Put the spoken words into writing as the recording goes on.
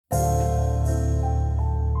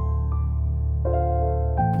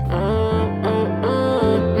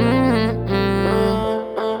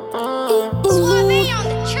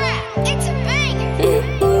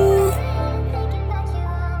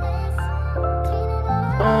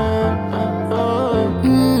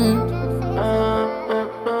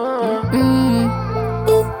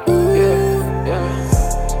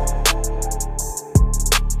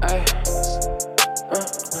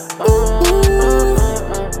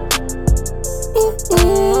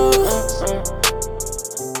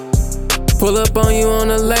Pull up on you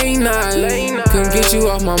on a late night. Couldn't get you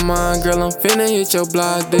off my mind, girl, I'm finna hit your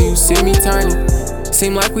block. Do you see me turning?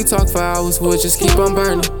 Seem like we talk for hours, we'll just keep on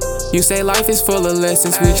burning. You say life is full of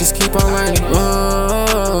lessons, we just keep on learning.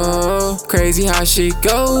 Oh, crazy how shit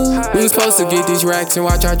go. We was supposed to get these racks and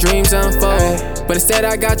watch our dreams unfold, but instead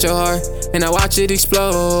I got your heart and I watch it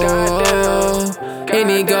explode.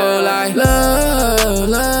 And it go like love,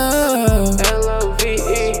 love,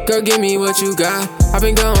 L-O-V-E. Girl, give me what you got. I've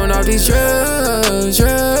been going off these drugs,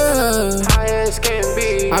 drugs. High as can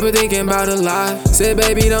be. I've been thinking about a lot. Said,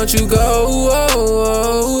 baby, don't you go. Oh,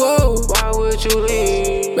 oh, oh. Why would you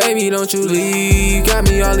leave? Baby, don't you leave. Got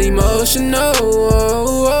me all emotional.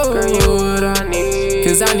 Oh, oh. Girl, you what I need.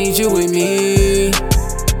 Cause I need you with me.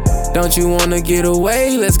 Don't you wanna get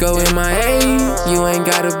away? Let's go MIA. You ain't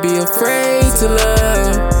gotta be afraid to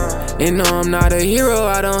love. And no, I'm not a hero,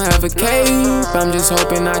 I don't have a cape. I'm just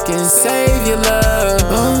hoping I can save your love.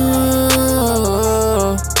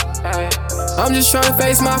 Oh, I'm just trying to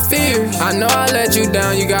face my fears. I know I let you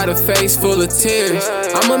down, you got a face full of tears.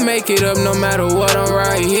 I'ma make it up no matter what, I'm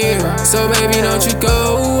right here. So baby, don't you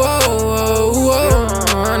go.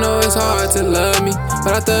 I know it's hard to love me,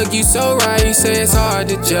 but I thug you so right. You say it's hard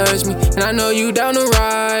to judge me, and I know you down to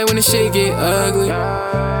ride when the shit get ugly.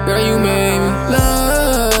 Girl, you made me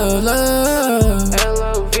love, love,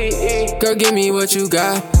 L-O-V-E. Girl, give me what you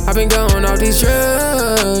got. I've been going off these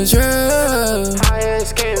drugs, drugs. High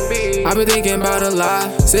as can be. I've been thinking about a lot.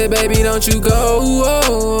 Said, baby, don't you go.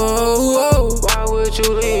 Why would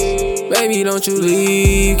you leave? Baby, don't you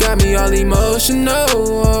leave. Got me all emotional.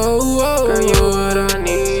 Girl, you what I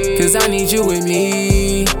need. Cause I need you with me.